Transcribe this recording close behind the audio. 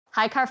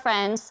Hi, car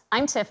friends.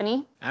 I'm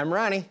Tiffany. I'm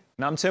Ronnie.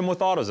 And I'm Tim with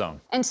AutoZone.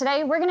 And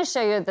today we're going to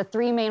show you the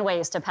 3 main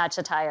ways to patch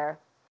a tire.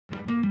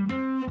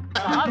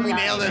 We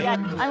nailed it. Yeah,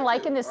 I'm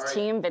liking this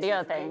team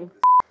video thing.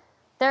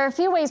 There are a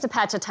few ways to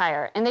patch a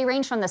tire, and they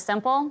range from the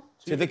simple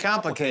to the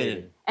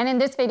complicated. And in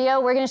this video,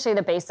 we're going to show you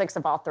the basics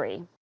of all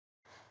 3.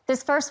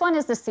 This first one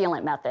is the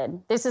sealant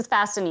method. This is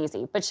fast and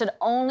easy, but should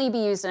only be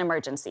used in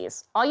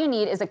emergencies. All you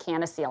need is a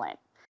can of sealant.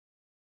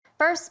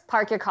 First,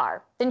 park your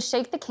car, then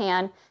shake the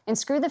can and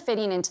screw the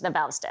fitting into the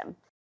valve stem.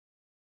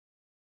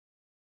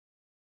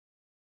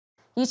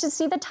 You should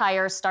see the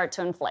tire start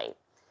to inflate.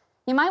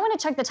 You might want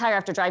to check the tire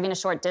after driving a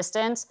short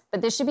distance,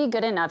 but this should be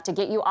good enough to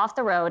get you off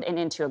the road and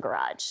into a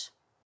garage.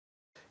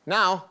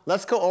 Now,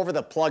 let's go over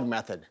the plug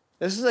method.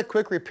 This is a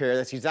quick repair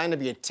that's designed to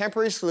be a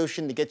temporary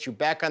solution to get you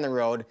back on the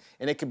road,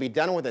 and it can be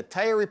done with a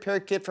tire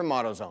repair kit from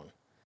AutoZone.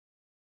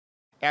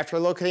 After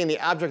locating the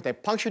object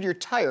that punctured your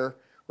tire,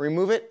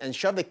 remove it and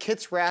shove the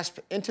kit's rasp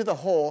into the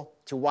hole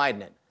to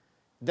widen it.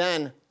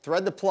 Then,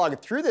 thread the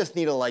plug through this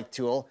needle-like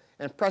tool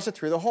and press it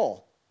through the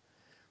hole.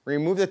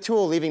 Remove the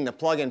tool, leaving the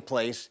plug in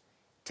place,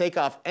 take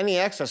off any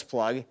excess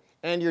plug,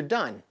 and you're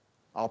done,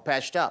 all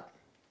patched up.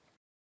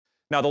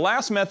 Now, the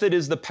last method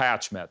is the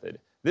patch method.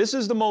 This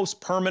is the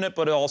most permanent,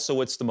 but also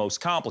it's the most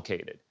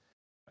complicated.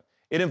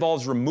 It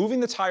involves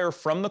removing the tire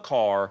from the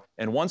car,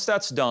 and once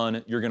that's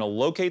done, you're going to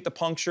locate the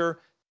puncture,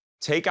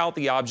 take out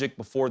the object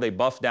before they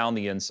buff down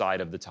the inside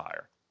of the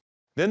tire.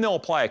 Then they'll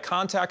apply a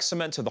contact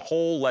cement to the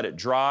hole, let it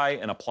dry,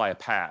 and apply a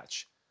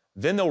patch.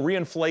 Then they'll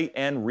reinflate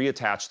and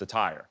reattach the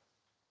tire.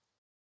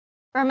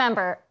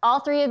 Remember, all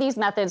 3 of these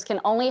methods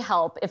can only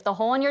help if the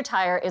hole in your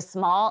tire is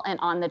small and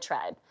on the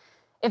tread.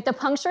 If the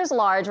puncture is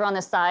large or on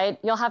the side,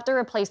 you'll have to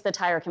replace the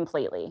tire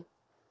completely.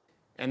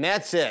 And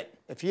that's it.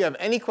 If you have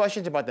any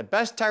questions about the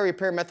best tire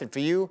repair method for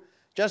you,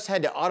 just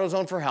head to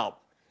AutoZone for help.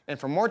 And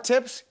for more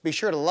tips, be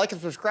sure to like and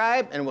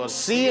subscribe, and we'll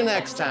see you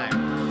next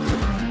time.